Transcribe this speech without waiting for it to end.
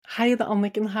Hei, det er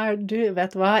Anniken her. Du,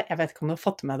 vet hva? Jeg vet ikke om du har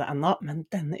fått med det ennå, men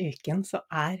denne uken så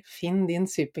er Finn din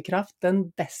superkraft den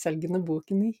bestselgende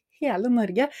boken i hele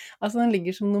Norge. Altså, den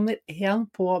ligger som nummer 1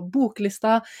 på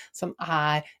boklista, som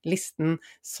er listen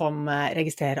som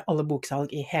registrerer alle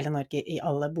boksalg i hele Norge, i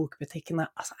alle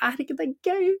bokbutikkene. Altså, er ikke det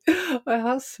gøy? Og jeg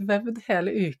har svevd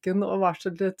hele uken og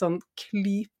vært litt sånn,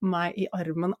 klyp meg i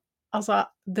armen. Altså,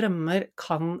 drømmer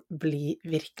kan bli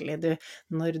virkelig, du,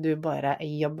 når du bare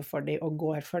jobber for dem og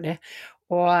går for dem.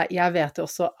 Og jeg vet jo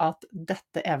også at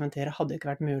dette eventyret hadde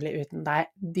ikke vært mulig uten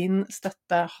deg. Din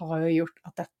støtte har jo gjort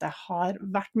at dette har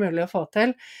vært mulig å få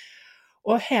til.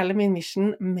 Og hele min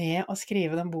mission med å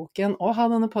skrive den boken og ha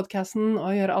denne podcasten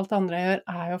og gjøre alt det andre jeg gjør,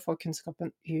 er jo å få kunnskapen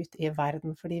ut i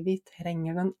verden, fordi vi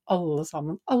trenger den alle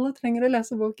sammen. Alle trenger å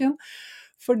lese boken,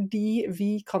 fordi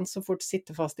vi kan så fort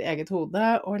sitte fast i eget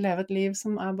hode og leve et liv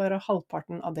som er bare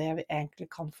halvparten av det vi egentlig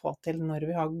kan få til når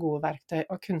vi har gode verktøy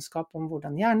og kunnskap om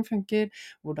hvordan hjernen funker,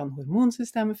 hvordan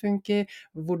hormonsystemet funker,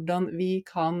 hvordan vi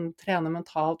kan trene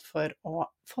mentalt for å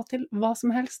få til hva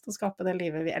som helst og skape det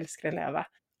livet vi elsker å leve.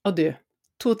 Og du,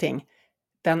 2 ting.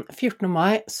 Den 14.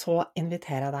 mai så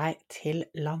inviterer jeg deg til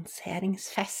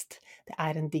lanseringsfest. Det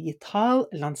er en digital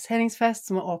lanseringsfest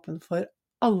som er åpen for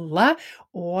alle,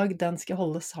 og den skal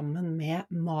holde sammen med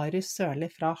Marius Sørli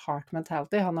fra Heart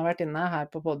Mentality. Han har vært inne her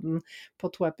på podden på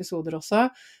 2 episoder også.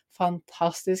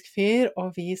 Fantastisk fyr, og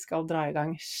vi skal dra i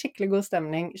gang skikkelig god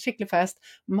stemning, skikkelig fest,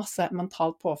 masse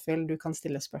mentalt påfyll, du kan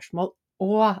stille spørsmål.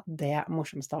 Og det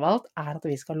morsomste av alt er at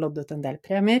vi skal lodde ut en del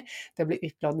premier. Det blir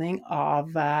utlodding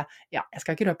av, jeg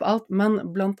skal ikke røpe alt,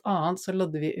 men blant annet så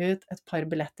lodder vi ut et par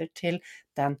billetter til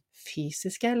den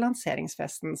fysiske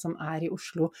lanseringsfesten som er i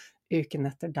Oslo uken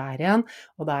etter der igjen,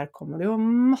 og der kommer det jo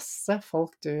masse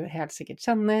folk du helt sikkert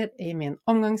kjenner i min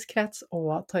omgangskrets,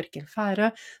 og Torkel Færø,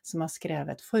 som har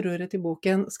skrevet forordet til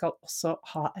boken, skal også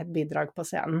ha et bidrag på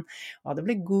scenen. Og det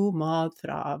blir god mat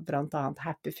fra blant annet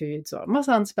Happy Foods og masse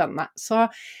annet spennende.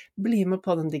 Så bli med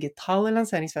på den digitale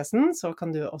lanseringsfesten, så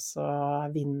kan du også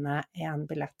vinne en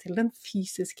billett til den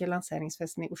fysiske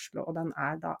lanseringsfesten i Oslo, og den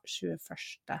er da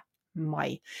 21.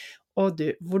 mai. Og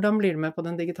du, hvordan blir du med på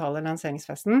den digitale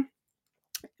lanseringsfesten?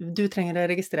 Du trenger å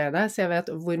registrere deg, så jeg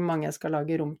vet hvor mange jeg skal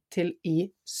lage rom til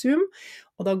i Zoom,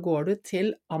 og da går du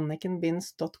til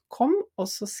annikenbinds.com, og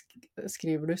så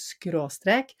skriver du /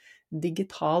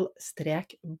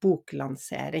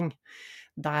 digital-boklansering.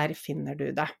 Der finner du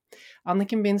det.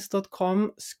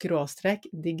 annikenbinds.com /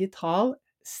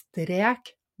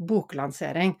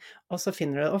 digital-boklansering, og så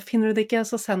finner du det. Og finner du det ikke,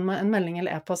 så send meg en melding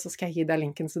eller e-post, så skal jeg gi deg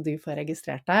linken så du får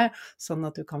registrert deg, sånn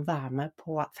at du kan være med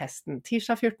på festen.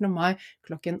 Tirsdag 14. mai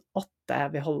klokken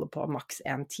 8, vi holder på maks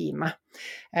 1 time.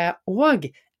 Og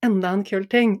enda en kul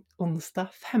ting, onsdag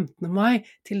 15. mai,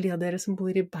 til de av dere som bor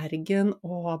i Bergen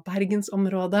og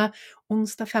Bergensområdet,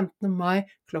 onsdag 15. mai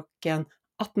klokken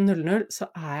 18:00 så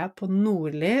er jeg på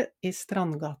Nordli i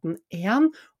Strandgaten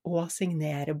 1 og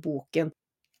signerer boken.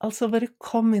 Altså bare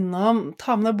kom innom,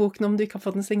 ta med deg boken om du ikke har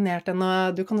fått den signert ennå,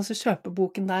 du kan også kjøpe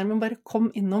boken der, men bare kom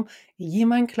innom, gi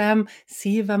meg en klem,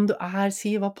 si hvem du er,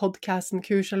 si hva podcasten,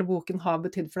 kurs eller boken har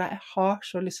betydd for deg. Jeg har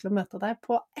så lyst til å møte deg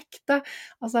på ekte.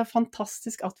 Altså det er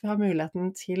fantastisk at vi har muligheten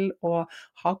til å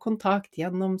ha kontakt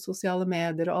gjennom sosiale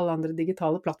medier og alle andre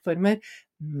digitale plattformer,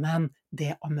 men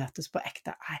det å møtes på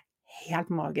ekte er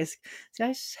helt magisk. Så jeg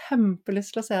har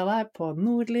kjempelyst til å se deg på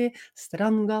Nordli,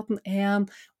 Strandgaten 1,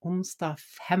 onsdag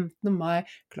 15. mai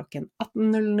klokken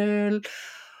 18:00.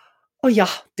 Og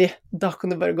ja, da kan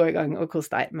du bare gå i gang og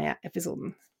kose deg med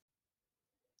episoden.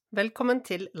 Velkommen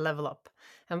til Level Up,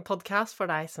 en podcast for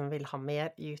deg som vil ha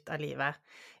mer ut av livet.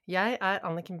 Jeg er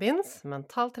Anniken Binds,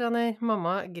 mentaltrener,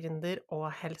 mamma, gründer og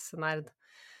helsenerd.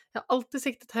 Jeg har alltid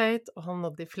siktet høyt og har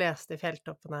nådd de fleste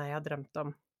fjelltoppene jeg har drømt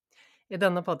om. I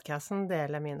denne podcasten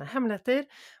deler jeg mine hemmeligheter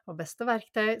og beste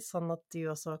verktøy, sånn at du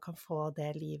også kan få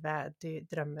det livet du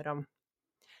drømmer om.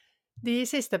 De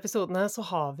siste episodene så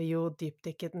har vi jo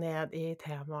dypdykket ned i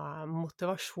temaet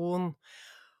motivasjon,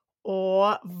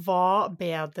 og hva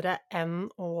bedre enn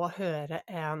å høre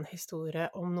en historie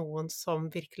om noen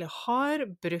som virkelig har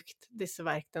brukt disse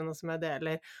verktøyene som jeg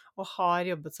deler, og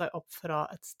har jobbet seg opp fra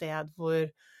et sted hvor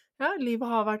livet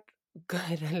har vært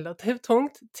relativt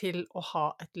tungt til å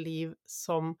ha et liv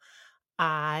som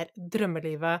er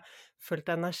drømmelivet,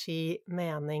 fullt av energi,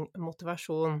 mening,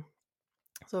 motivasjon.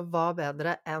 Så hva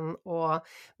bedre enn å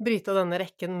bryte denne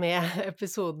rekken med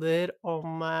episoder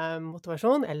om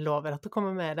motivasjon. Jeg lover at det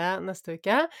kommer mer neste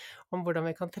uke om hvordan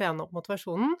vi kan trene opp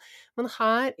motivasjonen. Men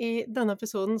her i denne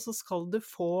episoden så skal du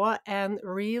få en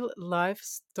real life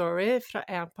story fra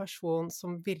en person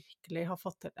som virkelig har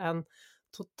fått til en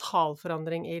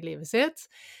totalforandring i livet sitt.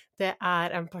 Det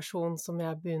en person som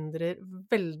jeg beundrer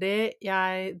veldig.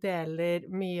 Jeg deler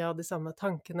mye av de samme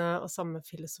tankene og samme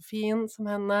filosofien som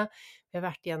henne. Vi har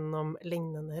vært gjennom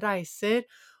lignende reiser,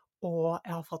 og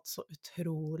jeg har fått så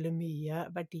utrolig mye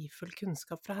verdifull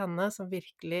kunnskap fra henne som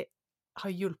virkelig har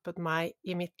hjulpet meg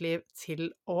i mitt liv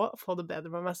til å få det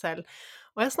bedre med meg selv.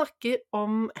 Og jeg snakker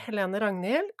om Helene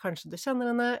Ragnhild. Kanskje du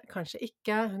kjenner henne, kanskje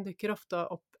ikke. Hun dukker ofte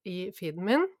opp i feeden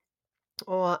min.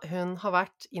 Og hun har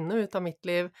vært inn og ut av mitt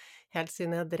liv helt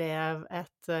siden jeg drev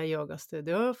et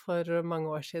yogastudio for mange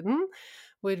år siden,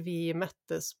 hvor vi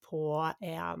møttes på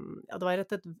det var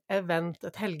et event,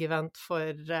 et helgeevent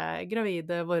for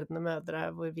gravide, vordende mødre,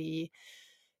 hvor vi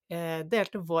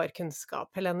delte vår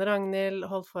kunnskap. Helene Ragnhild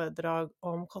holdt foredrag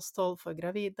om kosthold for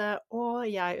gravide, og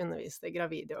jeg underviste i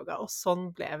gravidyoga, og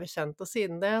sånn ble vi kjent. Og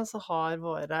siden det så har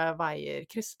våre veier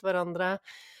krysset hverandre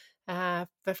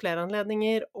ved flere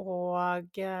anledninger, og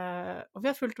vi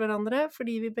har fulgt hverandre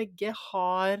fordi vi begge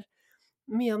har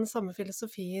mye av den samme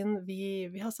filosofien, vi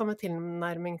har samme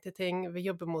tilnærming til ting, vi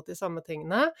jobber mot de samme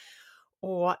tingene,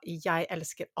 og jeg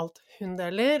elsker alt hun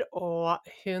deler, og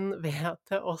hun vet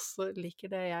det også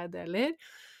liker det jeg deler.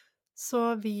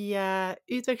 Så vi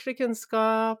utveksler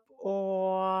kunnskap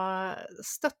og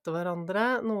støtter hverandre,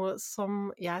 noe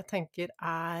som jeg tenker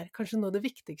kanskje noe av det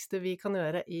viktigste vi kan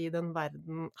gjøre i den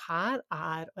verden her,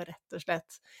 å rett og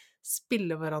slett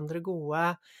spille hverandre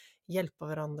gode, hjelpe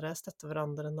hverandre, støtte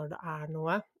hverandre når det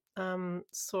noe.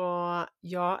 Så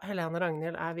ja, Helene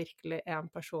Ragnhild virkelig en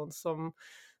person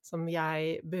som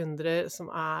jeg beundrer,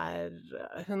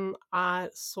 hun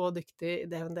så dyktig i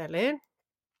det hun deler.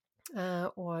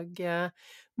 Og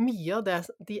mye av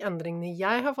de endringene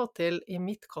jeg har fått til i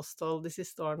mitt kosthold de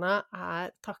siste årene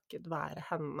takket være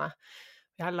henne.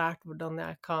 Jeg har lært hvordan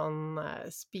jeg kan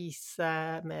spise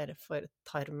mer for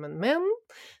tarmen min,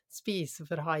 spise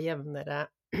for å ha jevnere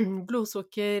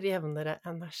blodsukker, jevnere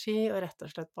energi, og rett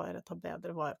og slett bare ta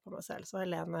bedre vare på meg selv. Så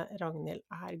Helene Ragnhild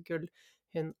gull.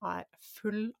 Hun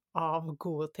full av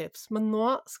gode tips. Men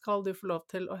nå skal du få lov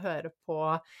til å høre på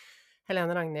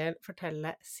Helene Ragnhild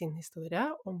fortelle sin historie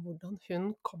om hvordan hun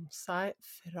kom seg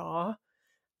fra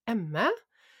ME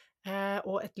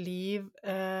og et liv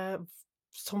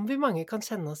som vi mange kan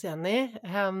kjenne oss igjen i,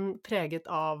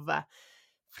 preget av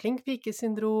flink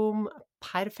pike-syndrom,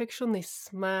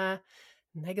 perfeksjonisme,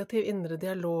 negativ indre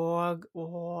dialog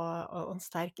og en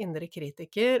sterk indre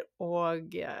kritiker,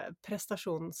 og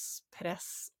prestasjonspress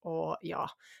og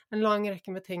en lang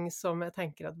rekke med ting som jeg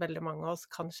tenker at veldig mange av oss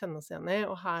kan kjenne oss igjen i,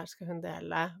 og her skal hun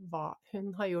dele hva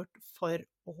hun har gjort for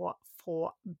å få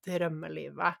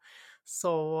drømmelivet.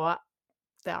 Så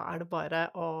da det bare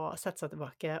å sette seg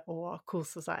tilbake og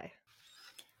kose seg.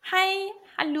 Hei,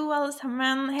 hallo alle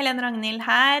sammen, Helene Ragnhild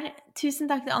her. Tusen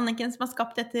takk til Anniken som har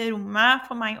skapt dette rommet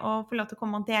for meg å få lov til å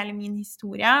komme og dele min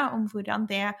historie om hvordan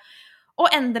det å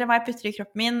endre hva jeg putter i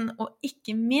kroppen min, og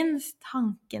ikke minst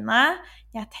tankene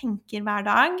jeg tenker hver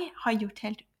dag, har gjort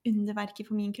helt underverker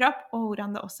for min kropp, og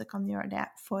hvordan det også kan gjøre det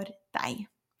for deg.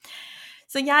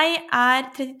 Så jeg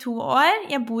 32 år,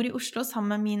 jeg bor i Oslo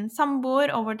sammen med min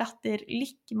samboer og vår datter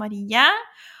Lykke Marie,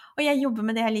 og jeg jobber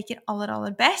med det jeg liker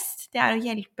aller best. Det å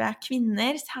hjelpe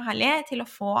kvinner særlig til å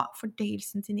få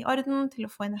fordøyelsen sin i orden, til å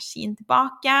få energien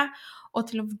tilbake, og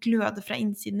til å gløde fra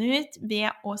innsiden ut ved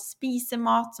å spise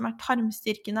mat som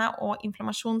tarmstyrkende og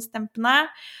inflammasjonsdempende,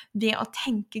 ved å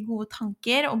tenke gode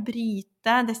tanker og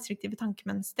bryte destruktive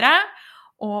tankemønstre,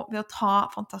 og ved å ta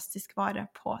fantastisk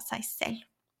vare på seg selv.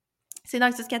 Så i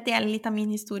dag skal jeg dele litt av min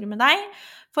historie med deg,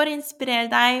 for å inspirere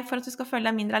deg, for at du skal føle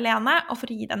deg mindre alene, og for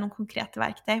å gi deg noen konkrete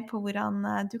verktøy på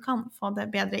hvordan du kan få det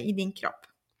bedre i din kropp.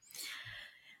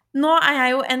 Nå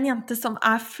jeg jo en jente som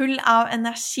full av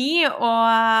energi,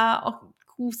 og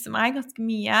koser meg ganske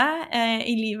mye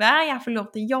i livet. Jeg får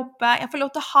lov til å jobbe, jeg får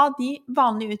lov til å ha de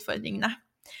vanlige utfordringene.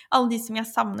 Alle de som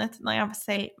jeg savnet når jeg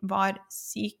selv var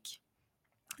syk.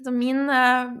 Så min,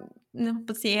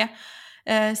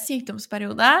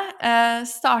 sykdomsperiode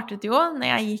startet jo når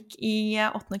jeg gikk i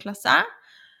 8. klasse.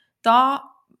 Da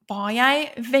var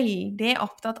jeg veldig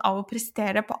opptatt av å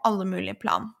prestere på alle mulige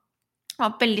plan. Jeg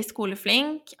var veldig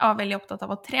skoleflink, jeg var veldig opptatt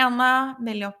av å trene,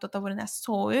 veldig opptatt av hvordan jeg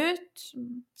så ut,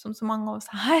 som så mange av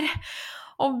oss her,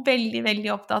 og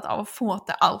veldig opptatt av å få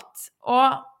til alt.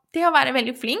 Og det å være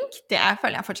veldig flink, det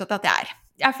føler jeg fortsatt at jeg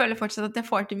Jeg føler fortsatt at jeg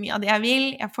får til mye av det jeg vil.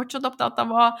 Jeg fortsatt opptatt av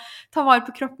å ta vare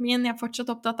på kroppen min. Jeg fortsatt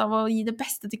opptatt av å gi det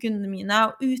beste til kundene mine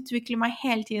og utvikle meg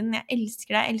hele tiden. Jeg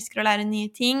elsker det. Jeg elsker å lære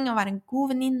nye ting og være en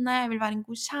god venninne. Jeg vil være en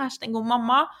god kjæreste, en god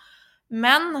mamma.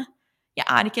 Men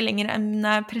jeg ikke lenger en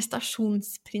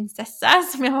prestasjonsprinsesse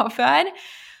som jeg var før,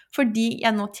 fordi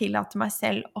jeg nå tillater meg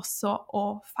selv også å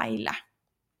feile.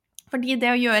 Fordi det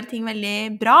å gjøre ting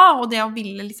veldig bra, og det å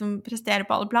ville liksom prestere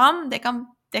på alle plan, det kan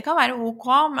være ok,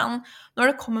 men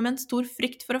når det kommer med en stor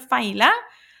frykt for å feile,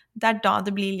 det da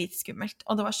det blir litt skummelt,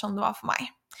 og det var sånn det var for meg.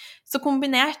 Så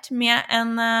kombinert med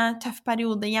en tøff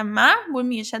periode hjemme, hvor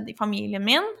mye skjedde i familien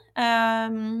min,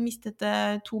 mistet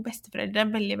 2 besteforeldre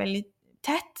veldig, veldig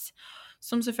tett,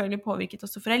 som selvfølgelig påvirket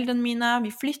også foreldrene mine.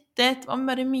 Vi flyttet, det var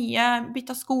bare mye,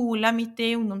 byttet skole midt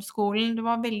i ungdomsskolen, det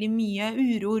var veldig mye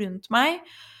uro rundt meg.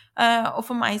 Og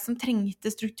for meg som trengte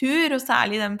struktur, og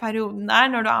særlig i den perioden der,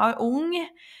 når du er ung,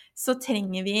 så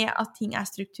trenger vi at ting er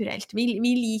strukturelt. Vi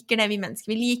liker det, vi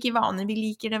mennesker. Vi liker vaner, vi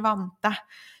liker det vante.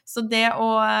 Så det å,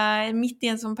 midt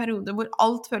i en sånn periode hvor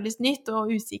alt føles nytt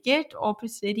og usikkert, og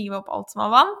plutselig rive opp alt som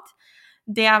var vant,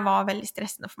 det var veldig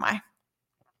stressende for meg.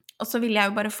 Og så ville jeg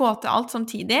jo bare få til alt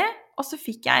samtidig, og så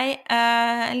fikk jeg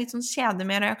en litt sånn kjede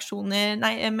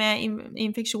med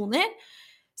infeksjoner,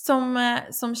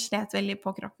 som slet veldig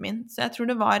på kroppen min. Så jeg tror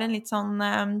det var en litt sånn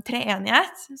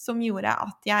treenighet som gjorde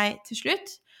at jeg til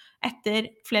slutt, etter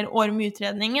flere år med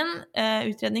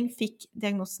utredning, fikk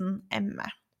diagnosen ME.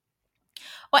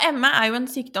 Og ME er jo en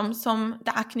sykdom som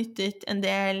det er knyttet en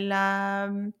del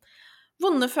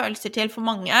vonde følelser til for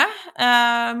mange.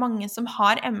 Mange som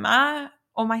har ME,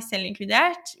 og meg selv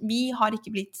inkludert, vi har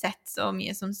ikke blitt sett så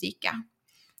mye som syke.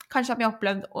 Kanskje har vi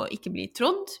opplevd å ikke bli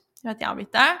trodd, for at jeg har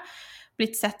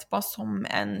blitt sett på som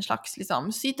en slags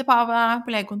sytepave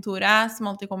på legekontoret, som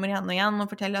alltid kommer igjen og igjen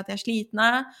og forteller at de er slitne.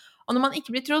 Og når man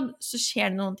ikke blir trodd, så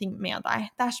skjer det noen ting med deg.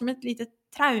 Det er som et lite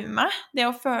traume, det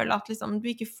å føle at du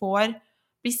ikke får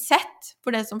bli sett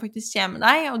for det som faktisk skjer med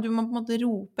deg, og du må på en måte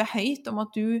rope høyt om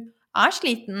at du er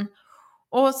sliten.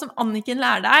 Og som Anniken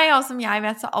lærer deg, og som jeg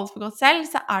vet så alt for godt selv,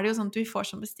 så er det jo sånn at du får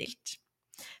som bestilt.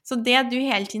 Så det du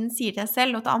hele tiden sier til deg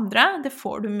selv og til andre, det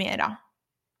får du mer av.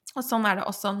 Og sånn er det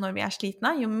også når vi er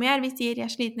slitne. Jo mer vi sier 'jeg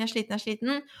er sliten, jeg er sliten, jeg er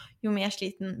sliten', jo mer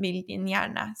sliten vil din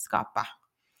hjerne skape.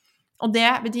 Og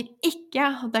det betyr ikke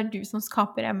at det er du som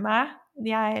skaper ME,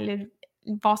 eller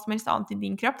hva som helst annet i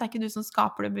din kropp. Det er ikke du som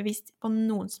skaper det bevisst på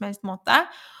noen som helst måte.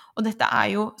 Og dette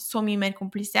er jo så mye mer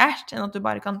komplisert enn at du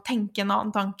bare kan tenke en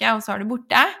annen tanke, og så er det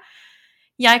borte.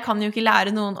 Jeg kan jo ikke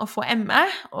lære noen å få ME,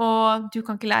 og du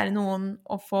kan ikke lære noen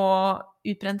å få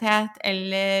utbrenthet,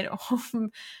 eller å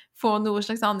få noen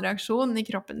slags annen reaksjon i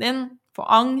kroppen din. Få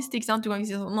angst, ikke sant? Du kan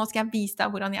ikke si sånn, nå skal jeg vise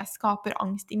deg hvordan jeg skaper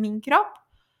angst i min kropp.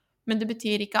 Men det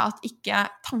betyr ikke at ikke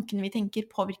tankene vi tenker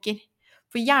påvirker.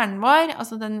 For hjernen vår,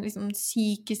 altså den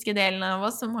psykiske delen av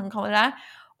oss, som man kaller det,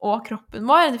 og kroppen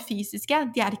vår, det fysiske,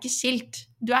 de er ikke skilt.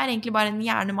 Du er egentlig bare en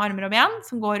hjerne med armer og ben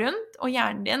som går rundt, og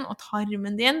hjernen din og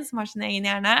tarmen din, som har sin egen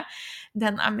hjerne,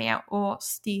 den er med og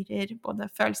styrer både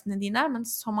følelsene dine, men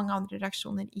så mange andre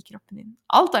reaksjoner i kroppen din.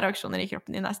 Alt av reaksjoner i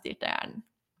kroppen din er styrt av hjernen.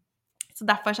 Så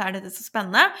derfor er dette så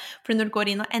spennende, for når du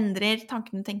går inn og endrer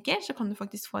tankene du tenker, så kan du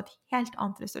faktisk få et helt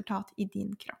annet resultat i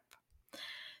din kropp.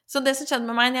 Så det som skjedde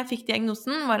med meg når jeg fikk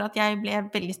diagnosen, var at jeg ble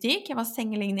veldig syk. Jeg var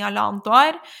sengeliggende i 1,5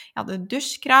 år. Jeg hadde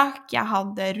dusjkrakk, jeg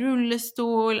hadde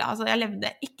rullestol. Altså, jeg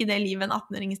levde ikke det livet en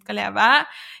 18-åring skal leve.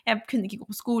 Jeg kunne ikke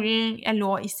gå på skolen. Jeg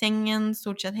lå i sengen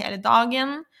stort sett hele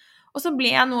dagen. Og så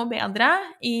ble jeg noe bedre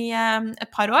i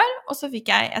et par år, og så fikk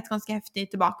jeg et ganske heftig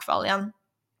tilbakefall igjen.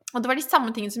 Og det var de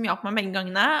samme tingene som hjalp meg begge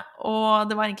gangene, og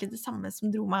det var egentlig det samme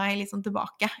som dro meg litt sånn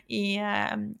tilbake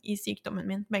i sykdommen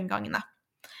min begge gangene.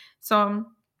 Så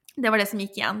det var det som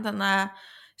gikk igjen, denne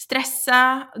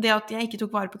stresset, det at jeg ikke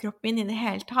tok vare på kroppen min i det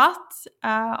hele tatt,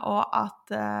 og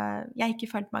at jeg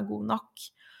ikke følte meg god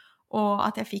nok, og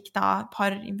at jeg fikk da et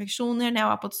par infeksjoner når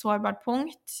jeg var på et sårbart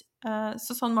punkt.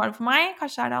 Så sånn var det for meg.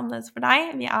 Kanskje er det annerledes for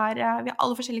deg. Vi har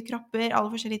alle forskjellige kropper,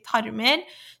 alle forskjellige tarmer,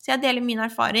 så jeg deler min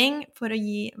erfaring for å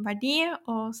gi verdi,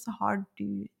 og så har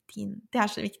du din. Det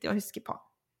er så viktig å huske på.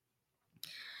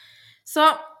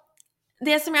 Så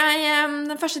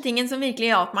den første tingen som virkelig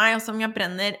hjalp meg, og som jeg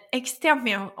brenner ekstremt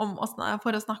mye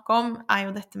for å snakke om, er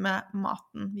jo dette med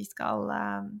maten vi skal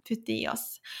putte i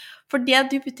oss. For det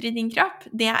du putter i din kropp,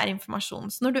 det er informasjon.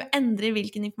 Så når du endrer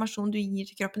hvilken informasjon du gir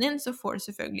til kroppen din, så får du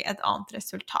selvfølgelig et annet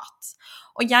resultat.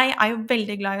 Og jeg er jo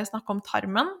veldig glad i å snakke om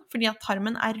tarmen, fordi at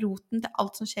tarmen er roten til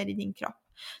alt som skjer i din kropp.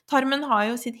 Tarmen har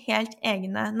jo sitt helt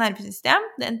egne nervesystem,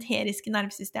 det enteriske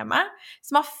nervesystemet,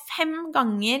 som har 5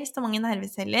 ganger så mange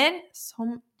nerveceller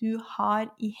som du har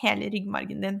i hele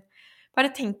ryggmargen din. Bare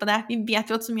tenk på det. Vi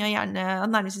vet jo at så mye av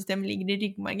nervesystemet ligger i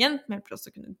ryggmargen, med for oss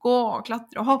å kunne gå og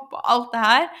klatre og hoppe og alt det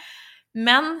her.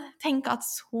 Men tenk at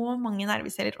så mange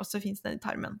nerveceller også finnes nede i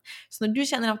tarmen. Så når du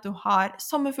kjenner at du har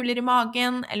sommerfugler i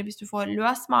magen, eller hvis du får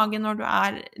løs mage når du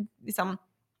er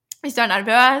hvis du er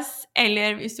nervøs,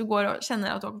 eller hvis du går og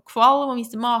kjenner at du har kvalm og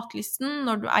mister matlysten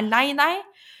når du er lei deg,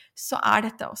 så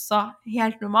dette også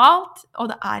helt normalt, og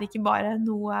det ikke bare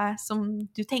noe som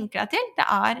du tenker deg til, det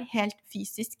helt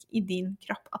fysisk i din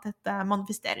kropp at dette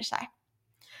manifesterer seg.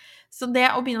 Så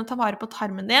det å begynne å ta vare på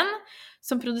tarmen din,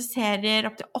 som produserer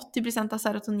opp til 80% av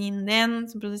serotoninen din,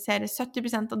 som produserer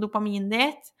 70% av dopaminen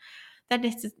ditt,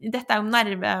 dette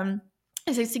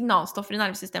jo signalstoffer i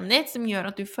nervesystemet ditt som gjør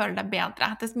at du føler deg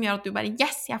bedre. Det som gjør at du bare,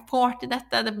 yes, jeg får til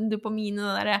dette, det dopaminen,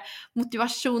 den der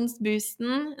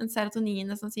motivasjonsboosten, en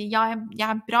serotoninen som sier, ja,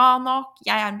 jeg bra nok,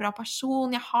 jeg en bra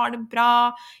person, jeg har det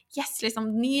bra, yes, liksom,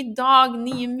 ny dag,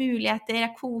 nye muligheter,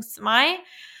 jeg koser meg.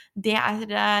 Det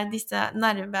disse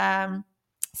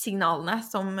nervesignalene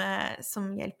som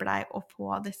hjelper deg å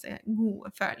få disse gode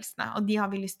følelsene, og de har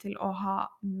vi lyst til å ha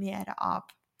mer av.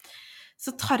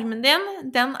 Så tarmen din,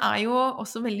 den jo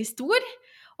også veldig stor,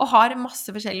 og har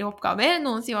masse forskjellige oppgaver.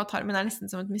 Noen sier at tarmen nesten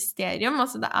som et mysterium,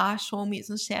 altså det så mye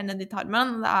som skjer nede i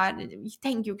tarmen. Vi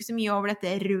tenker jo ikke så mye over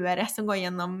dette røret som går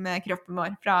gjennom kroppen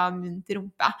vår, fra munn til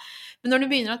rumpe. Men når du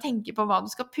begynner å tenke på hva du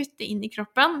skal putte inn i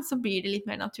kroppen, så blir det litt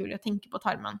mer naturlig å tenke på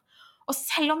tarmen. Og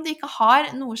selv om du ikke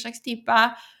har noen slags type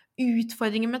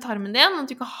utfordringer med tarmen din, at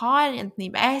du ikke har enten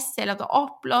IBS, eller at du har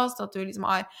oppblåst, at du liksom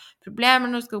har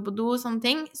problemer når du skal gå på do og sånne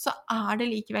ting, så det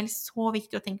likevel så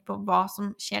viktig å tenke på hva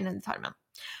som skjer nede i tarmen.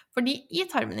 Fordi i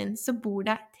tarmen din så bor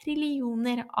det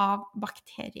trillioner av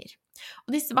bakterier.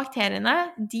 Og disse bakteriene,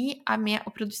 de med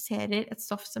og produserer et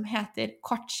stoff som heter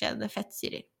kortkjedede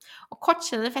fettsyrer. Og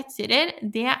kortkjedede fettsyrer,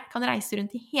 det kan reise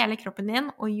rundt i hele kroppen din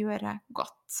og gjøre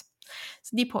godt.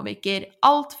 Så de påvirker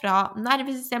alt fra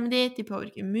nervesystemet ditt, de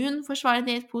påvirker immunforsvaret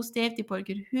ditt positivt, de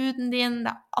påvirker huden din,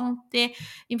 det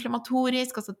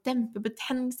antiinflammatorisk, altså demper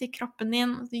betennelse i kroppen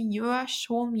din, det gjør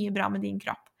så mye bra med din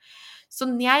kropp. Så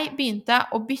jeg begynte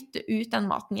å bytte ut den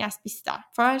maten jeg spiste.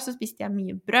 Før så spiste jeg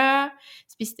mye brød,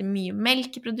 spiste mye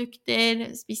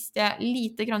melkeprodukter, spiste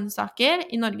lite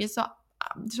grønnsaker. I Norge så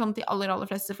sånn de aller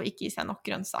fleste får ikke i seg nok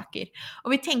grønnsaker. Og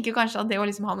vi tenker kanskje at det å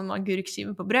liksom ha noen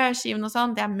agurkskiver på brødskiven og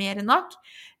sånn, det mer enn nok.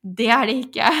 Det det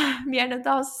ikke. Vi nødt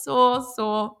til å ha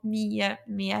så mye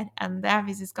mer enn det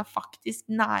hvis vi skal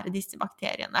faktisk nære disse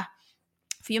bakteriene.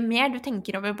 For jo mer du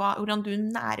tenker over hvordan du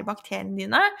nærer bakteriene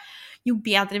dine, jo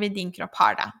bedre vil din kropp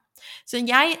ha det. Så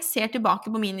jeg ser tilbake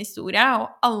på min historie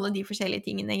og alle de forskjellige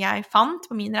tingene jeg fant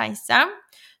på min reise.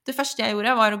 Det første jeg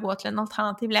gjorde var å gå til en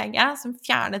alternativ lege som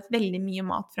fjernet veldig mye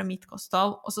mat fra mitt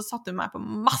kosthold, og så satte hun meg på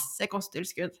masse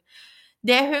kosttilskudd.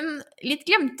 Det hun litt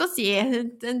glemte å si,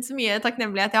 så mye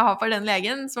takknemlighet jeg har for den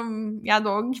legen, som jeg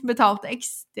dog betalte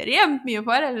ekstremt mye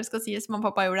for, eller skal si som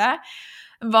pappa gjorde det,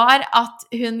 var at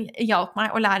hun hjalp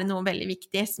meg å lære noe veldig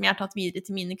viktig som jeg har tatt videre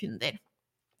til mine kunder.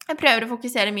 Jeg prøver å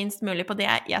fokusere minst mulig på det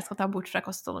jeg skal ta bort fra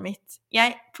kostholdet mitt.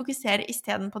 Jeg fokuserer i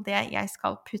stedet på det jeg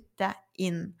skal putte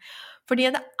inn. Fordi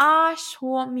det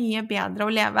så mye bedre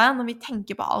å leve når vi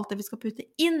tenker på alt det vi skal putte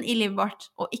inn i livet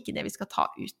vårt, og ikke det vi skal ta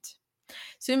ut.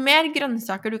 Så jo mer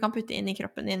grønnsaker du kan putte inn i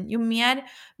kroppen din, jo mer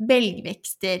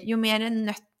belgvekster, jo mer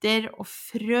nøtter og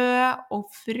frø og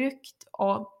frukt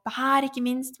og bær, ikke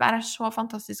minst. Bær så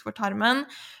fantastisk for tarmen.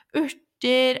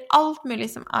 Urter, alt mulig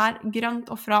som grønt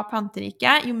og fra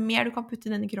planteriket. Jo mer du kan putte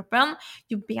inn i kroppen,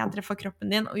 jo bedre for kroppen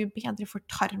din, og jo bedre for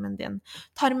tarmen din.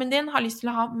 Tarmen din har lyst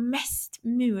til å ha mest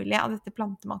mulig av dette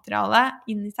plantematerialet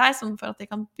inni seg, sånn for at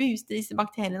det kan booste disse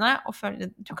bakteriene, og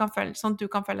sånn at du kan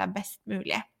føle deg best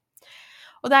mulig.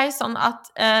 Og det jo sånn at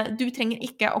du trenger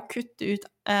ikke å kutte ut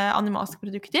animalske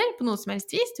produkter på noe som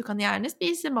helst vis. Du kan gjerne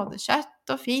spise både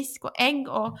kjøtt og fisk og egg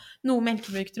og noe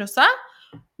melkeprodukter også.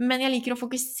 Men jeg liker å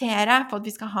fokusere på at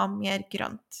vi skal ha mer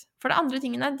grønt. For de andre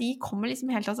tingene, de kommer liksom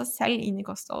helt av seg selv inn i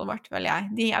kostholdet vårt, føler jeg.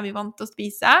 De vi vant til å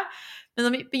spise. Men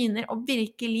når vi begynner å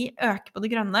virkelig øke på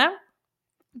det grønne,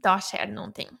 da skjer det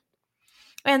noen ting.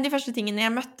 Og en av de første tingene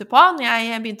jeg møtte på når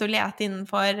jeg begynte å lete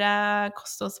innenfor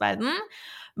kostholdsverdenen,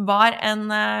 var jeg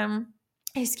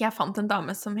husker jeg fant en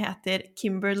dame som heter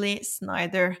Kimberly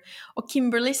Snyder. Og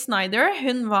Kimberly Snyder,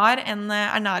 hun var en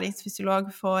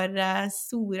ernæringsfysiolog for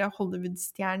store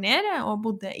Hollywood-stjerner, og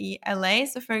bodde i LA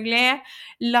selvfølgelig,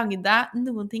 lagde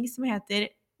noen ting som heter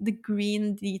The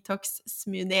Green Detox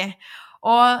Smoothie.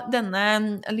 Og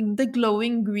The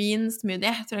Glowing Green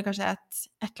Smoothie, jeg tror det kanskje et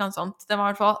eller annet sånt. Det var i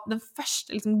hvert fall den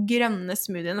første liksom, grønne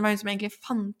smoothien. Det var hun som egentlig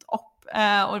fant opp,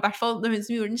 og i hvert fall det var hun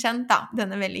som gjorde den kjent, da,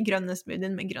 denne veldig grønne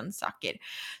smoothien med grønnsaker.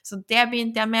 Så det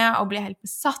begynte jeg med, å bli helt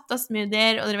besatt av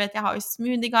smoothier, og dere vet, jeg har jo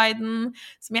smoothie-guiden,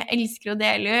 som jeg elsker å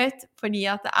dele ut, fordi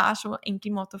at det så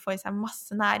enkel måte å få i seg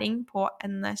masse næring på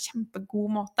en kjempegod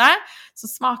måte,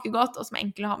 som smaker godt, og som er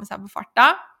enkel å ha med seg på farta.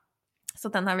 Så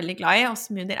den jeg veldig glad i, og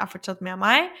smoothier fortsatt med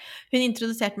meg. Hun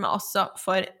introduserte meg også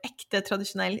for ekte,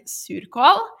 tradisjonell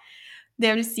surkål.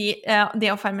 Det vil si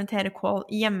det å fermentere kål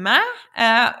hjemme.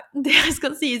 Det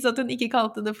skal sies at hun ikke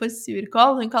kalte det for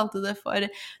surkål, hun kalte det for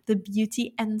the beauty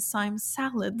enzyme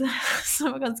salad,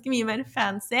 som var ganske mye mer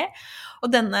fancy. Og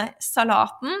denne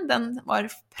salaten, den var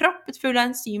proppet full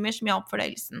av enzymer som hjalp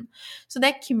fordøyelsen. Så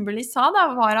det Kimberly sa da,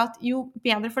 var at jo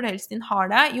bedre fordøyelsen din har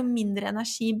det, jo mindre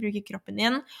energi bruker kroppen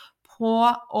din på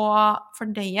å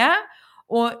fordøye,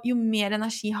 og jo mer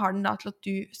energi har den da til at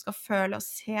du skal føle og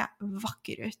se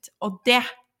vakker ut. Og det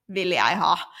ville jeg ha.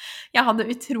 Jeg hadde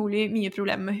utrolig mye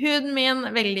problemer med huden min,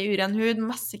 veldig uren hud,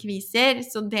 masse kviser,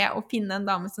 så det å finne en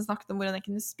dame som snakket om hvordan jeg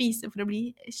kunne spise for å bli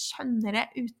skjønnere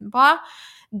utenpå,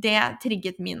 det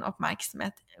trigget min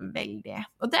oppmerksomhet veldig.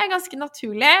 Og det er ganske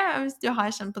naturlig. Hvis du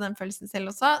har kjent på den følelsen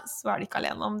selv også, så er du ikke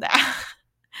alene om det.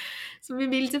 Så vi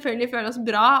vil selvfølgelig føle oss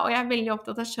bra, og jeg er veldig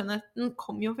opptatt av skjønnheten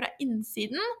kommer jo fra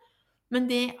innsiden, men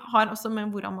det har også med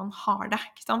hvordan man har det,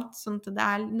 ikke sant? Sånn at det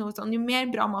er noe sånn, jo mer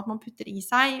bra mat man putter i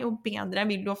seg, jo bedre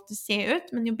vil du ofte se ut,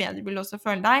 men jo bedre vil du også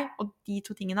føle deg, og de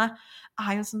to tingene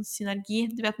er jo sånn synergi.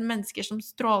 Du vet, mennesker som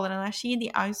stråler energi, de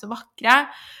er jo så vakre.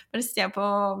 Bare se på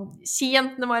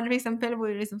skijentene våre, for eksempel,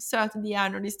 hvor liksom søte de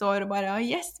er når de står og bare,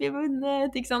 yes, vi har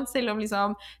vunnet, ikke sant? Selv om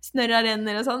liksom snørra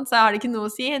renner og sånn, så er det ikke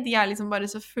noe å si. De er liksom bare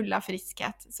så fulle av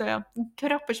friskhet. Så ja,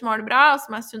 kropper som har det bra, og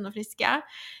som er sunne og friske,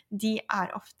 de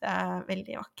er ofte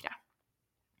veldig vakre.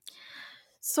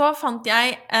 Så fant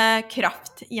jeg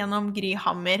kraft gjennom Gry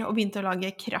Hammer og begynte å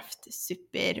lage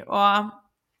kraftsupper. Og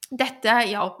dette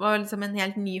hjalp meg liksom en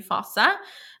helt ny fase.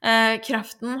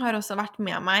 Kraften har også vært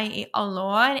med meg i alle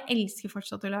år. Jeg elsker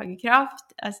fortsatt å lage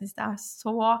kraft. Jeg synes det er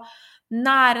så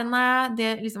nærende, det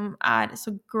liksom er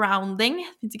så grounding.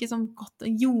 Det finnes ikke sånn godt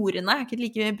jordende, er ikke et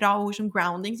like bra ord som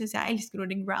grounding, synes jeg. Jeg elsker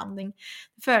ordet grounding.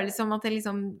 Det føles som at det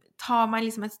liksom tar meg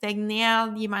liksom et steg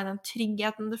ned, gir meg den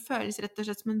tryggheten. Det føles rett og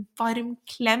slett som en varm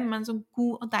klem, en sånn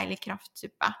god og deilig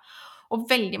kraftsuppe. Og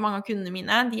veldig mange av kundene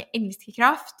mine, de elsker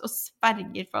kraft og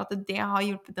sverger for at det har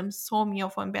hjulpet dem så mye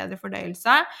å få en bedre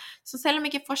fordøyelse. Så selv om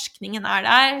ikke forskningen er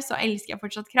der, så elsker jeg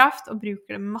fortsatt kraft og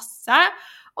bruker det masse.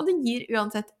 Og det gir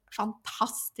uansett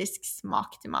fantastisk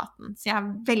smak til maten. Så jeg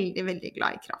er veldig, veldig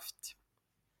glad i kraft.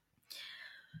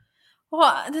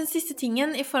 Og den siste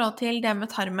tingen i forhold til det med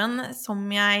tarmen som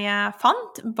jeg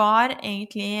fant, var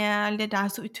egentlig, eller det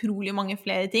er så utrolig mange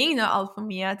flere ting, det er alt for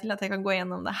mye til at jeg kan gå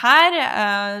gjennom det her.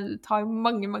 Det tar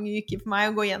mange, mange uker for meg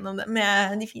å gå gjennom det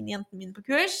med de fine jentene mine på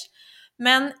kurs.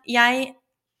 Men jeg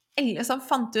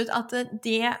fant ut at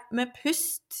det med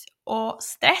pust og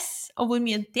stress, og hvor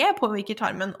mye det påvirker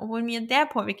tarmen, og hvor mye det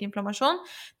påvirker inflammasjon,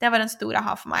 det var en stor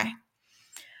aha for meg.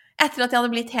 Etter at jeg hadde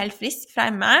blitt helt frisk fra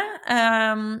ME,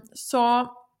 så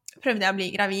prøvde jeg å bli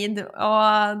gravid,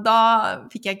 og da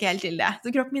fikk jeg ikke helt til det.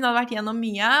 Så kroppen min hadde vært gjennom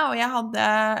mye, og jeg hadde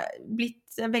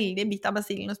blitt veldig bitt av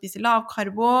basillen og spise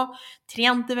lavkarbo,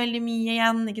 trente veldig mye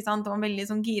igjen, ikke sant, og var veldig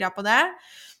sånn gira på det.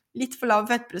 Litt for lav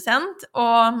fettprosent,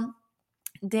 og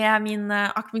det min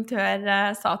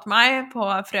akupunktør sa til meg på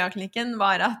Frøya-klinikken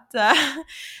var at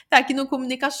det er ikke noen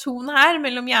kommunikasjon her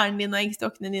mellom hjernen din og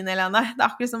eggstokkene dine, Helene. Det er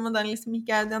akkurat som om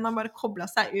den har bare koblet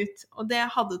seg ut, og det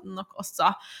hadde den nok også.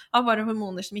 Det var bare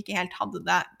hormoner som ikke helt hadde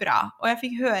det bra. Og jeg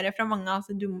fikk høre fra mange at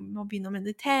du må begynne å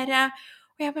meditere,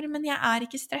 og jeg bare, men jeg er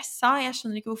ikke stresset, jeg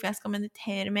skjønner ikke hvorfor jeg skal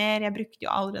meditere mer, jeg brukte jo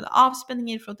allerede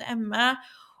avspenninger for å til ME,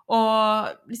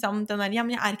 og liksom den der, ja,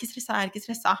 men jeg er ikke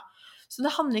stresset. Så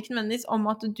det handler ikke nødvendigvis om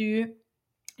at du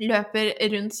løper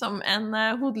rundt som en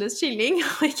hodeløs kylling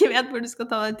og ikke vet hvor du skal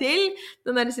ta deg til.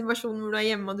 Den der situasjonen hvor du er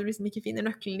hjemme og du liksom ikke finner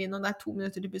nøkkelen din og det er 2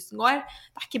 minutter til bussen går.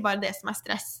 Det er ikke bare det som er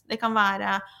stress. Det kan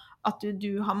være at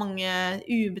du har mange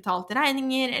ubetalte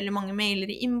regninger eller mange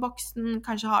mailer i innboksen.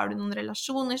 Kanskje har du noen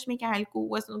relasjoner som ikke er helt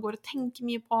gode, som du går og tenker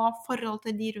mye på, forhold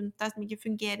til de rundt deg som ikke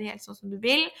fungerer helt sånn som du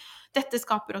vil. Dette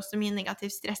skaper også mye negativ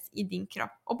stress i din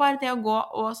kropp. Og bare det å gå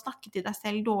og snakke til deg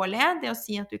selv dårlig, det å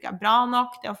si at du ikke er bra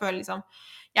nok, det å føle liksom,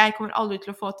 jeg kommer aldri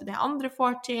til å få til det andre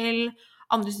får til,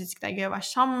 andre synes ikke det er gøy å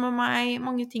være sammen med meg,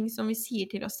 mange ting som vi sier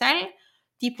til oss selv,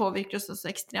 de påvirker oss også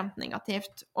ekstremt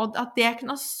negativt. Og at det kan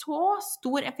ha så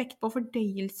stor effekt på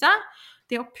fordøyelse,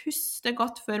 det å puste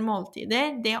godt før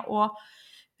måltider, det å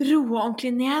roe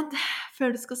ordentlig ned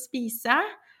før du skal spise,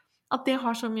 at det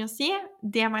har så mye å si,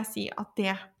 det må jeg si at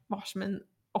det var som en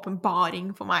åpenbaring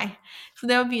for meg. Så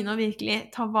det å begynne å virkelig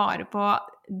ta vare på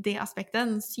det aspektet,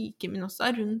 den syke min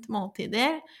også, rundt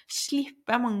måltider,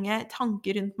 slippe mange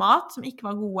tanker rundt mat som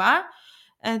ikke var gode,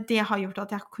 det har gjort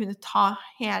at jeg kunne ta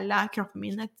hele kroppen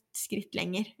min et skritt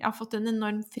lenger. Jeg har fått en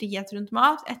enorm frihet rundt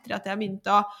mat etter at jeg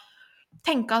begynte å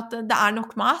tenke at det er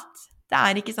nok mat. Det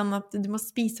er ikke sånn at du må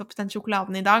spise opp den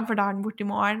sjokoladen i dag, for da er den borte i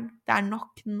morgen. Det er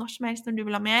nok når som helst. Når du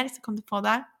vil ha mer, så kan du få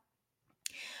det.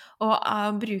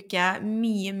 og bruke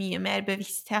mye mer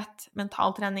bevissthet,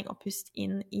 mental trening og pust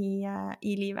inn i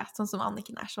livet, sånn som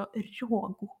Anniken så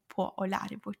rågod på å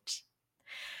lære bort.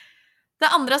 Det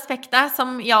andre aspektet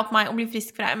som hjalp meg å bli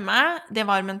frisk fra ME, det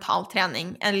var mental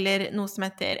trening, eller noe som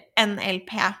heter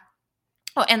NLP.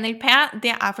 Og NLP,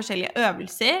 det forskjellige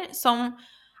øvelser som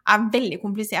veldig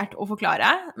komplisert å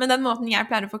forklare, men den måten jeg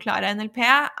pleier å forklare NLP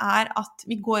at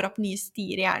vi går opp nye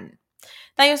stier i hjernen.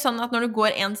 Det jo sånn at når du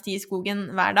går en sti i skogen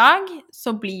hver dag,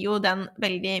 så blir jo den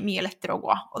veldig mye lettere å gå.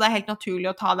 Og det helt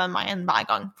naturlig å ta den veien hver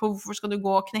gang. For hvorfor skal du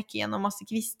gå og knekke gjennom masse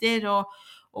kvister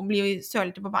og bli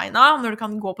sølete på beina når du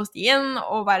kan gå på stien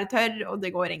og være tørr, og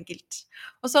det går enkelt.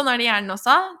 Og sånn det i hjernen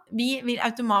også. Vi vil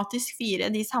automatisk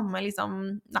fyre de samme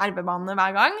nervebanene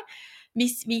hver gang,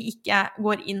 hvis vi ikke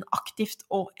går inn aktivt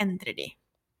og endrer de.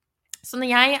 Så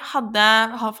når jeg hadde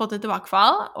fått et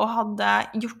tilbakefall og hadde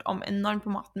gjort om enormt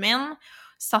på maten min,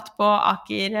 satt på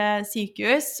Aker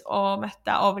sykehus og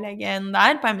møtte overlegen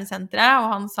der på ME-senteret,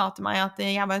 og han sa til meg at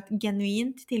jeg var et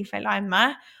genuint tilfelle av ME,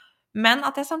 men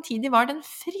at jeg samtidig var den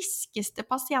friskeste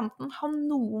pasienten han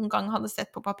noen gang hadde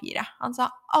sett på papiret. Han sa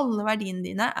alle verdiene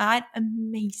dine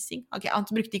amazing. Ok, han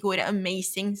brukte ikke ordet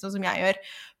amazing sånn som jeg gjør,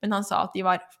 men han sa at de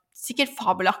var sikkert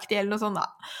fabelaktige eller noe sånt da.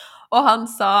 Og han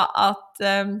sa at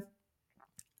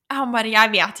jeg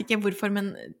vet ikke hvorfor,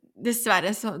 men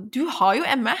dessverre så, du har jo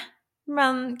ME,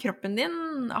 men kroppen din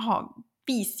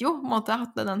viser jo på en måte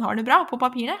at den har det bra på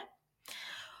papiret.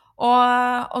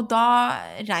 Og da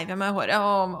reiv jeg meg i håret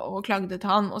og klagde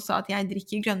til han og sa at jeg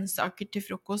drikker grønnsaker til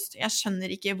frokost. Jeg skjønner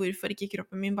ikke hvorfor ikke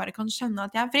kroppen min bare kan skjønne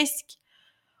at jeg frisk.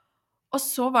 Og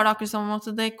så var det akkurat som at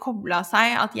det koblet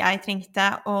seg at jeg trengte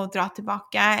å dra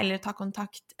tilbake eller ta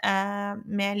kontakt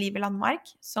med Live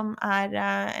Landmark, som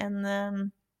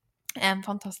en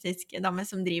fantastisk dame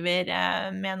som driver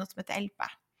med noe som heter LP.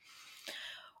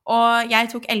 Og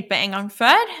jeg tok LP en gang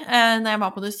før, når jeg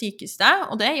var på det sykeste,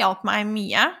 og det hjalp meg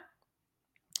mye.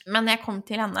 Men når jeg kom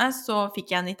til henne, så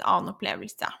fikk jeg en litt annen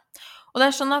opplevelse. Og det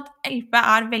sånn at LP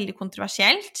veldig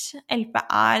kontroversielt. LP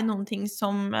noen ting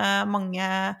som mange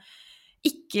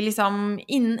ikke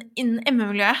innen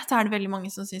ME-miljøet, så det veldig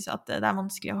mange som synes at det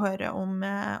vanskelig å høre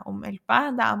om LP.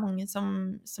 Det mange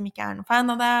som ikke noe fan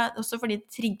av det, også fordi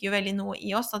det trigger jo veldig noe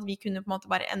i oss, at vi kunne på en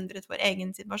måte bare endret vår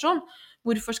egen situasjon.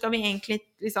 Hvorfor skal vi egentlig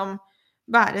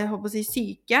være, håper å si,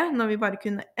 syke, når vi bare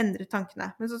kunne endre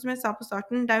tankene? Men sånn som jeg sa på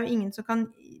starten, det jo ingen som kan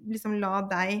la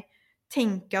deg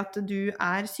tenke at du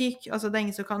syk. Altså, det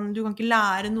ingen som du kan ikke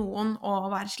lære noen å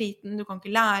være sliten, du kan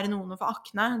ikke lære noen å få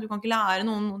akne, du kan ikke lære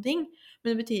noen ting,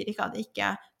 men det betyr ikke at ikke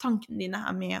tankene dine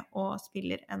med og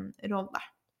spiller en rolle.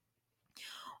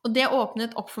 Og det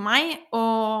åpnet opp for meg å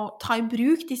ta i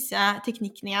bruk disse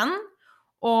teknikkene igjen,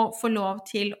 og få lov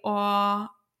til å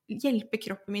hjelpe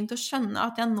kroppen min til å skjønne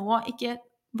at jeg nå ikke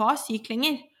var syk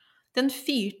lenger. Den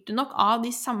fyrte nok av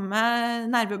de samme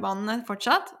nervebanene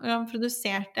fortsatt, og den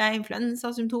produserte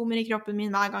influensasymptomer i kroppen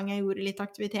min hver gang jeg gjorde litt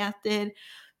aktiviteter.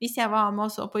 Hvis jeg var med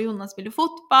og så på Jonas spille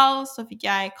fotball, så fikk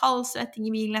jeg kaldsvetting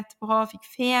i bilen etterpå, fikk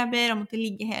feber og måtte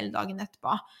ligge hele dagen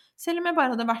etterpå. Selv om jeg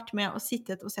bare hadde vært med og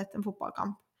sittet og sett en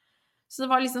fotballkamp. Så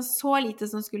det var så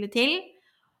lite som skulle til,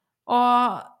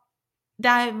 og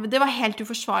det var helt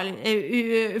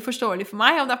uforståelig for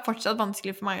meg, og det fortsatt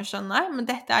vanskelig for meg å skjønne, men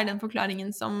dette den forklaringen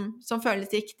som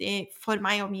føles riktig for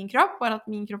meg og min kropp, var at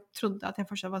min kropp trodde at jeg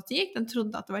fortsatt var syk, den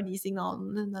trodde at det var de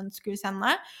signalene den skulle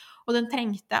sende, og den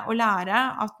trengte å lære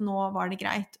at nå var det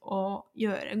greit å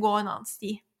gå en annen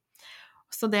sti.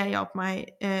 Så det hjalp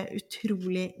meg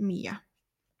utrolig mye.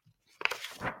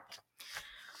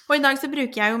 Og i dag så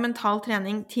bruker jeg jo mental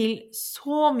trening til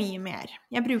så mye mer.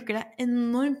 Jeg bruker det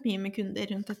enormt mye med kunder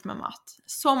rundt dette med mat.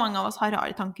 Så mange av oss har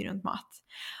rare tanker rundt mat.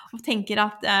 Og tenker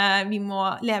at vi må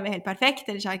leve helt perfekt,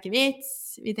 ellers det ikke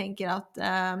vits. Vi tenker at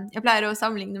jeg pleier å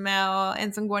sammenligne med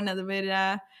en som går nedover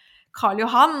Karl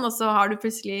Johan, og så har du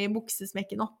plutselig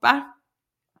buksesmekken oppe.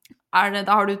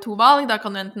 Da har du to valg. Da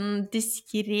kan du enten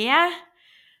diskret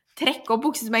trekke opp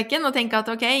buksesmekken og tenke at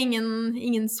ok,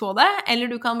 ingen så det,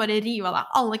 eller du kan bare rive av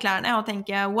deg alle klærne og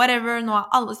tenke whatever, nå har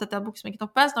alle sett at buksesmekken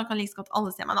oppe, så nå kan like godt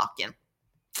alle se meg naken.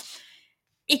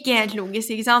 Ikke helt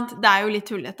logisk, ikke sant? Det jo litt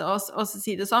tullete å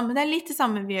si det sånn, men det litt det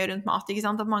samme vi gjør rundt mat, ikke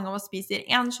sant? At mange av oss spiser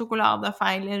en sjokolade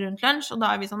feil rundt lunsj, og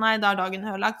da vi sånn, nei, da dagen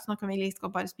ødelagt, så nå kan vi like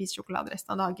godt bare spise sjokolade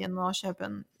resten av dagen og kjøpe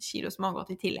en kilo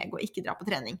smågodt i tillegg og ikke dra på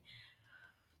trening.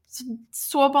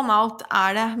 Så banalt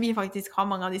det vi faktisk har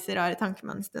mange av disse rare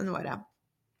tankemønstrene våre.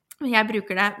 Jeg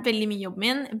bruker det veldig mye i jobben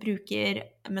min. Jeg bruker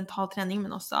mental trening,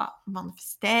 men også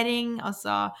manifestering,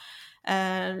 altså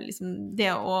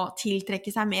det å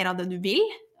tiltrekke seg mer av det du vil,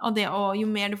 og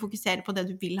jo mer du fokuserer på det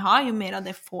du vil ha, jo mer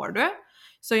av det får du.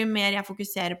 Så jo mer jeg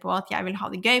fokuserer på at jeg vil ha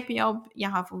det gøy på jobb, jeg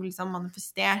har liksom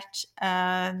manifestert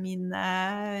min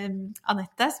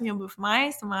Anette, som jobber for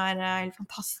meg, som helt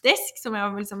fantastisk, som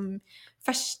er liksom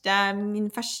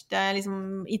min første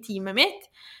liksom, i teamet mitt,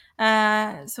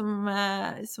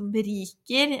 som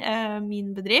beriker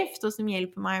min bedrift, og som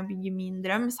hjelper meg å bygge min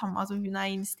drøm. Samme som hun har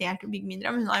investert i å bygge min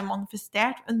drøm. Hun har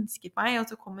manifestert, ønsket meg, og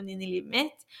så kom hun inn i livet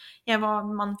mitt. Jeg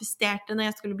manifesterte når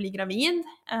jeg skulle bli gravid,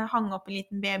 hang opp en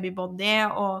liten babybody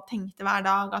og tenkte hver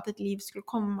dag at et liv skulle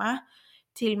komme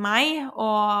til meg,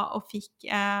 og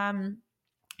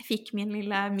fikk min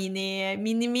lille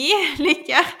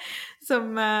mini-lykke,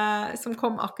 som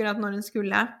kom akkurat når hun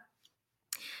skulle.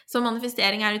 Så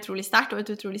manifestering utrolig sterkt og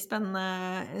et utrolig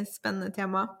spennende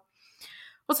tema.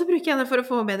 Og så bruker jeg det for å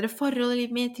få bedre forhold i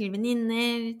livet mitt, til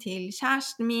venninner, til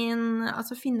kjæresten min,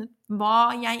 altså finne ut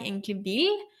hva jeg egentlig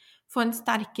vil, få en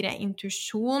sterkere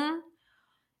intuisjon.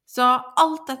 Så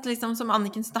alt dette liksom, som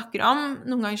Anniken snakker om,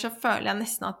 noen ganger så føler jeg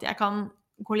nesten at jeg kan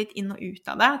gå litt inn og ut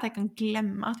av det, at jeg kan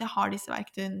glemme at jeg har disse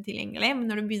verktøyene tilgjengelig, men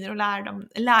når du begynner å lære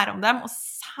om dem, og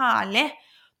særlig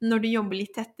når du jobber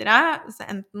litt tettere, så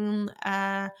enten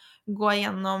gå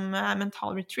gjennom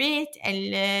mental retreat,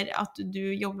 eller at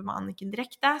du jobber med Anniken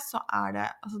direkte, så det,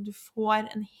 altså du får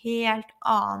en helt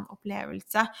annen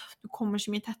opplevelse. Du kommer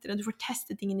så mye tettere, du får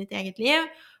teste ting i ditt eget liv,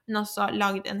 men også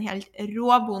laget en helt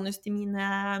rå bonus til mine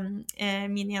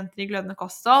jenter i glødende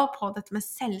kosthold på dette med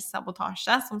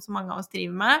selvsabotasje, som så mange av oss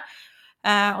driver med.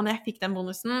 Og når jeg fikk den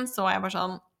bonusen, så var jeg bare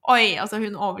sånn, oi, altså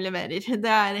hun overleverer. Det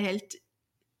helt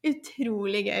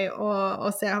utrolig gøy å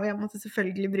se, og jeg måtte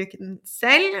selvfølgelig bruke den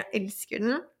selv, elsker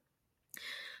den.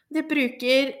 Det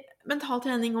bruker mental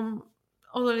trening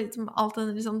og liksom alt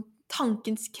den liksom,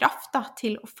 tankens kraft da,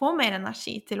 til å få mer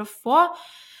energi, til å få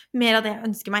mer av det jeg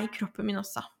ønsker meg i kroppen min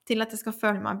også, til at jeg skal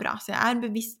føle meg bra. Så jeg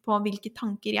bevisst på hvilke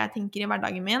tanker jeg tenker i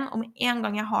hverdagen min, og med en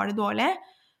gang jeg har det dårlig,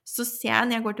 så ser jeg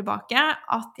når jeg går tilbake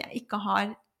at jeg ikke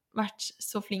har vært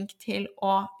så flink til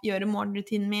å gjøre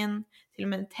morgenrutinen min, til å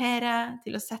meditere,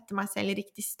 til å sette meg selv i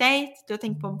riktig state, til å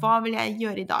tenke på hva vil jeg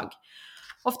gjøre i dag.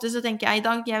 Ofte så tenker jeg i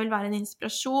dag jeg vil være en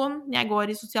inspirasjon. Når jeg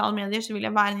går i sosiale medier så vil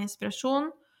jeg være en inspirasjon.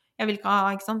 Jeg vil ikke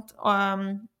ha, ikke sant? Og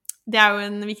det jo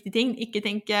en viktig ting. Ikke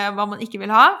tenke hva man ikke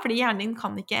vil ha, fordi hjernen din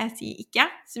kan ikke si ikke.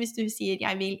 Så hvis du sier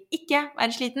jeg vil ikke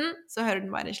være sliten, så hører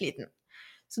den bare sliten.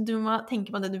 Så du må tenke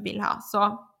på det du vil ha. Så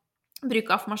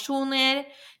bruke affirmasjoner,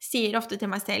 sier ofte til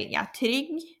meg selv, jeg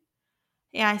trygg.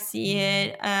 Jeg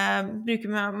sier, bruker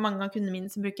med mange av kundene mine,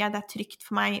 så bruker jeg, det trygt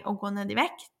for meg å gå ned i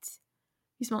vekt.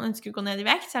 Hvis man ønsker å gå ned i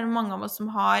vekt, så det mange av oss som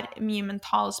har mye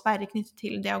mental sperre knyttet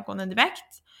til det å gå ned i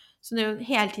vekt. Så det å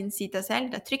hele tiden si til deg selv,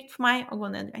 det trygt for meg å gå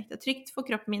ned i vekt. Det trygt for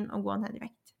kroppen min å gå ned i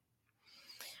vekt.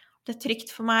 Det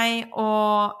trygt for meg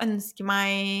å ønske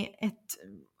meg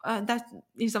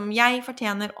liksom, jeg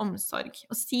fortjener omsorg.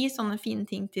 Å si sånne fine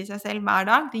ting til seg selv hver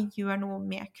dag, det gjør noe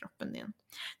med kroppen din.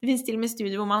 Det finnes til og med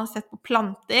studier hvor man har sett på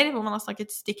planter, hvor man har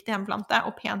snakket stygt til en plante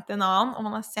og pent til en annen, og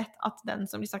man har sett at den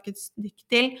som blir snakket stygt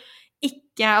til,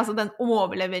 ikke, altså den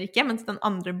overlever ikke, mens den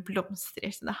andre blomstrer.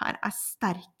 Så det her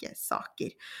sterke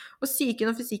saker. Og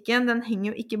psyken og fysikken, den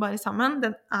henger jo ikke bare sammen,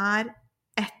 den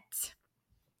ett.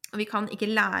 Og vi kan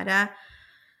ikke lære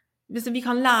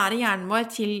hjernen vår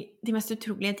til de mest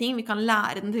utrolige ting. Vi kan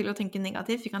lære den til å tenke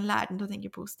negativt, vi kan lære den til å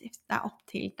tenke positivt. Det opp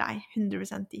til deg,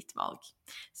 100% ditt valg.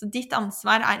 Så ditt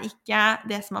ansvar ikke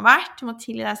det som har vært. Du må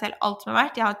tilgi deg selv alt som har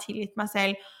vært. Jeg har tilgitt meg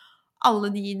selv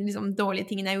alle de liksom, dårlige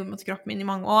tingene jeg gjorde mot kroppen min i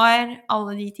mange år.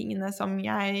 Alle de tingene som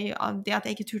det at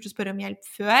jeg ikke turte å spørre om hjelp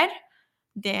før.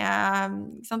 Det,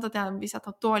 sant, at hvis jeg har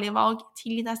tatt dårlige valg,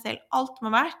 tilgi deg selv alt som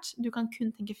har vært. Du kan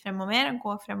kun tenke fremover,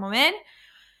 gå fremover.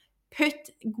 Putt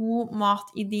god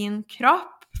mat i din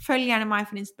kropp. Følg gjerne meg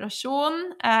for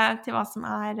inspirasjon til hva som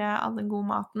all den gode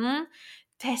maten.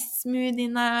 Test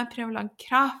smoothiene, prøv å lage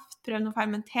kraft, prøv noe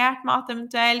fermentert mat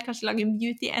eventuelt, kanskje lage en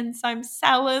beauty enzyme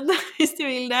salad hvis du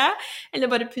vil det,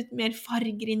 eller bare putt mer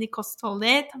farger inn i kostholdet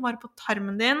ditt, ta vare på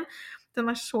tarmen din,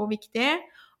 den så viktig,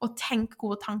 og tenk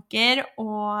gode tanker,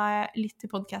 og lytt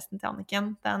til podcasten til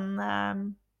Anniken,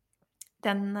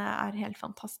 den helt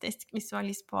fantastisk hvis du har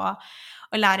lyst på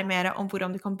å lære mer om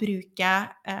hvordan du kan bruke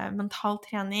mental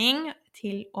trening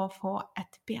til å få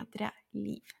et bedre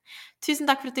liv. Tusen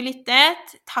takk for at du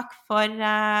lyttet. Takk for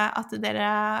at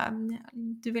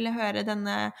du ville høre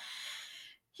denne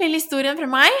lille historien fra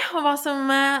meg, og hva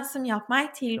som hjalp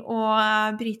meg til å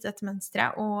bryte dette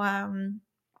mønstret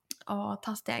og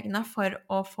ta stegene for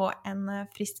å få en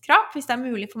frisk kropp. Hvis det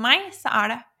mulig for meg, så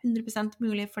det 100%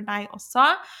 mulig for deg også.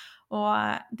 Og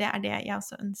det det jeg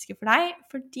også ønsker for deg,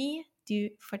 fordi du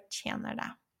fortjener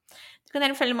det. Så kan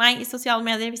dere følge meg i sosiale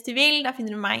medier hvis du vil. Da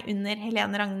finner du meg under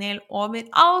Helene Ragnhild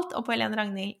overalt, og på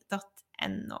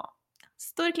heleneragnhild.no.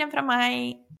 Stor klem fra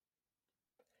meg!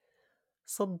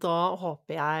 Så da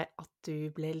håper jeg at du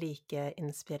ble like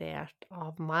inspirert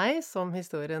av meg som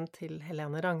historien til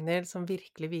Helene Ragnhild, som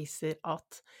virkelig viser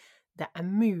at det er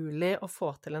mulig å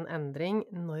få til en endring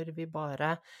når vi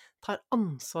bare tar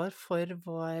ansvar for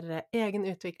vår egen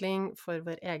utvikling, for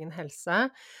vår egen helse,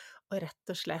 og rett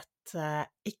og slett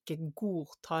ikke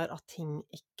godtar at ting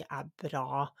ikke er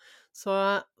bra.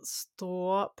 Så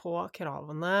stå på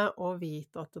kravene og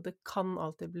vite at det kan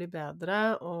alltid bli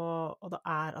bedre, og det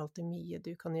er alltid mye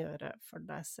du kan gjøre for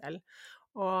deg selv.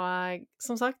 Og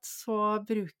som sagt så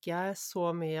bruker jeg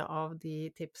så mye av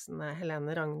de tipsene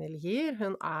Helene Ragnhild gir.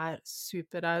 Hun er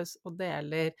superraus og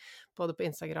deler både på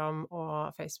Instagram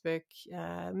og Facebook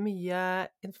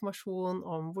mye informasjon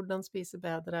om hvordan spise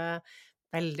bedre,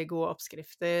 veldig gode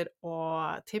oppskrifter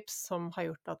og tips som har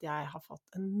gjort at jeg har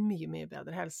fått en mye, mye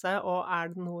bedre helse. Og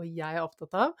er det noe jeg er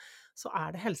opptatt av, så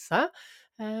er det helse.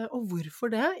 Og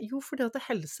hvorfor det? Jo, fordi at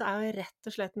helse er jo rett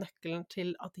og slett nøkkelen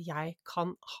til at jeg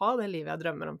kan ha det livet jeg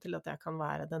drømmer om, til at jeg kan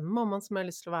være den mammaen som jeg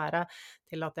har lyst til å være,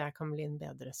 til at jeg kan bli en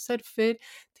bedre surfer,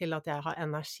 til at jeg har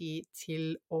energi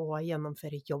til å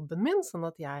gjennomføre jobben min, sånn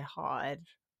at jeg har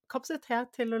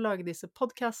kapasitet til å lage disse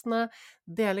podcastene,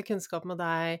 dele kunnskap med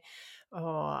deg,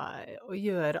 og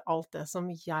gjøre alt det som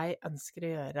jeg ønsker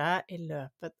å gjøre i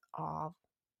løpet av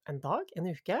en dag, en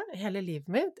uke, hele livet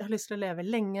mitt. Jeg har lyst til å leve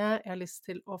lenge, jeg har lyst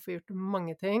til å få gjort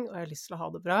mange ting, og jeg har lyst til å ha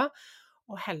det bra.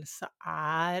 Og helse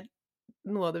er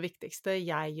noe av det viktigste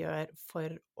jeg gjør for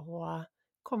å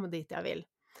komme dit jeg vil.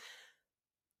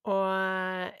 Og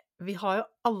vi har jo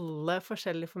alle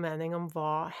forskjellig formening om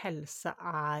hva helse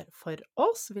er for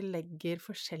oss. Vi legger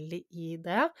forskjellig i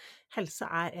det. Helse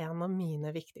er en av mine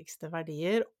viktigste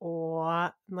verdier, og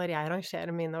når jeg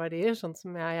rangerer mine verdier, sånn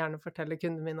som jeg gjerne forteller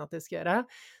kundene mine at de skal gjøre,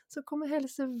 så kommer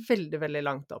helse veldig, veldig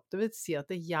langt opp. Det vil si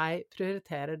at jeg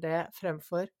prioriterer det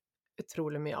fremfor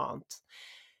utrolig mye annet.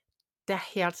 Det er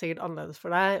helt sikkert annerledes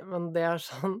for deg, men det er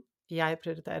sånn jeg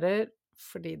prioriterer,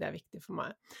 fordi det er viktig for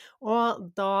meg. Og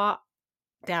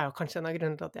det er jo kanskje en av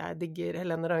grunnene til at jeg digger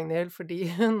Helene Ragnhild, fordi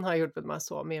hun har hjulpet meg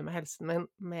så mye med helsen min,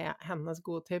 med hennes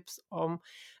gode tips om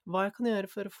hva jeg kan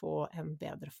gjøre for å få en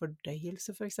bedre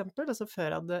fordøyelse, for eksempel. Altså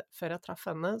før jeg traff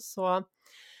henne, så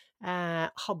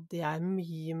hadde jeg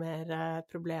mye mer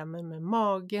problemer med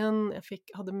magen. Jeg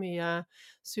hadde mye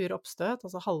sure oppstøt,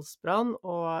 altså halsbrann,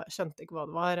 og skjønte ikke hva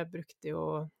det var. Jeg brukte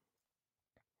jo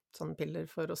sånne piller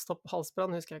for å stoppe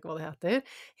halsbrann, husker jeg ikke hva det heter,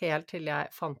 helt til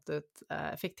jeg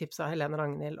fikk tips av Helene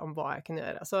Ragnhild om hva jeg kunne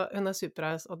gjøre. Så hun er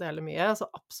superraus og deler mye, så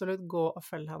absolutt gå og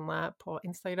følg henne på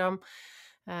Instagram,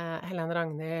 Helene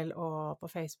Ragnhild, og på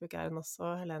Facebook er hun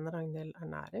også Helene Ragnhild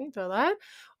Ernæring, tror jeg det er.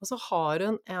 Og så har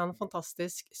hun en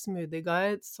fantastisk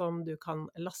smoothie-guide som du kan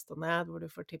laste ned, hvor du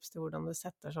får tips til hvordan du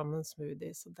setter sammen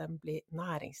smoothie, så den blir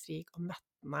næringsrik og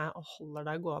mettende og holder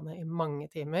deg gående i mange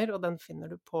timer, og den finner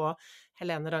du på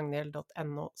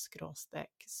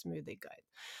heleneragnhild.no/smoothieguide.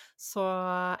 Så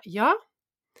ja,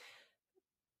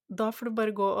 da får du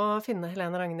bare gå og finne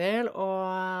Helene Ragnhild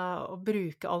og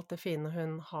bruke alt det fine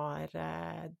hun har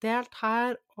delt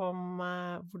her om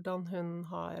hvordan hun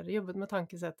har jobbet med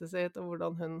tankesettet sitt, og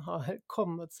hvordan hun har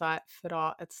kommet seg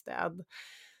fra et sted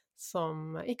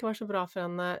som ikke var så bra for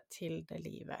henne, til det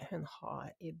livet hun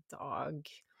har i dag.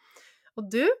 Og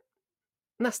du,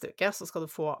 neste uke så skal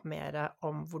du få mer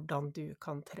om hvordan du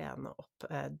kan trene opp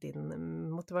din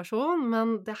motivasjon,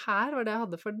 men det her var det jeg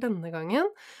hadde for denne gangen.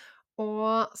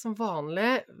 Og som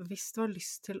vanlig, hvis du har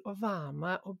lyst til å være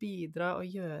med og bidra og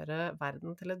gjøre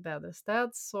verden til et bedre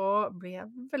sted, så blir jeg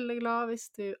veldig glad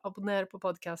hvis du abonnerer på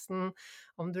podcasten,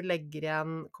 om du legger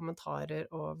igjen kommentarer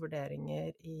og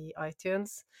vurderinger i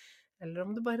iTunes, eller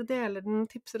om du bare deler den,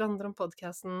 tipser andre om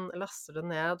podcasten, laster det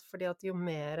ned, fordi at jo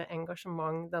mer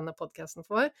engasjement denne podcasten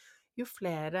får, jo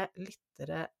flere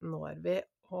lyttere når vi,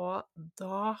 og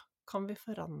da kan vi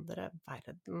forandre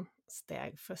verden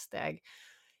steg for steg.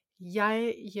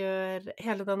 Jeg gjør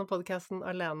hele denne podcasten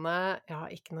alene. Jeg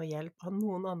har ikke noe hjelp av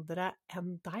noen andre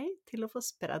enn deg til å få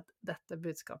spredd dette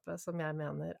budskapet som jeg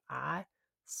mener er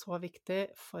så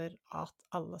viktig for at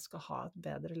alle skal ha et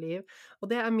bedre liv.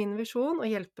 Og det er min visjon, å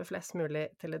hjelpe flest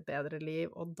mulig til et bedre liv,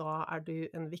 og da er du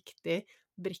en viktig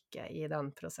brikke i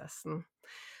den prosessen.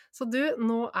 Så du,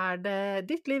 nå er det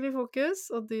ditt liv i fokus,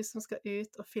 og du som skal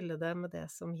ut og fylle det med det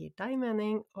som gir deg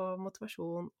mening og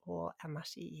motivasjon og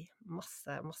energi.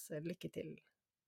 Masse, masse lykke til!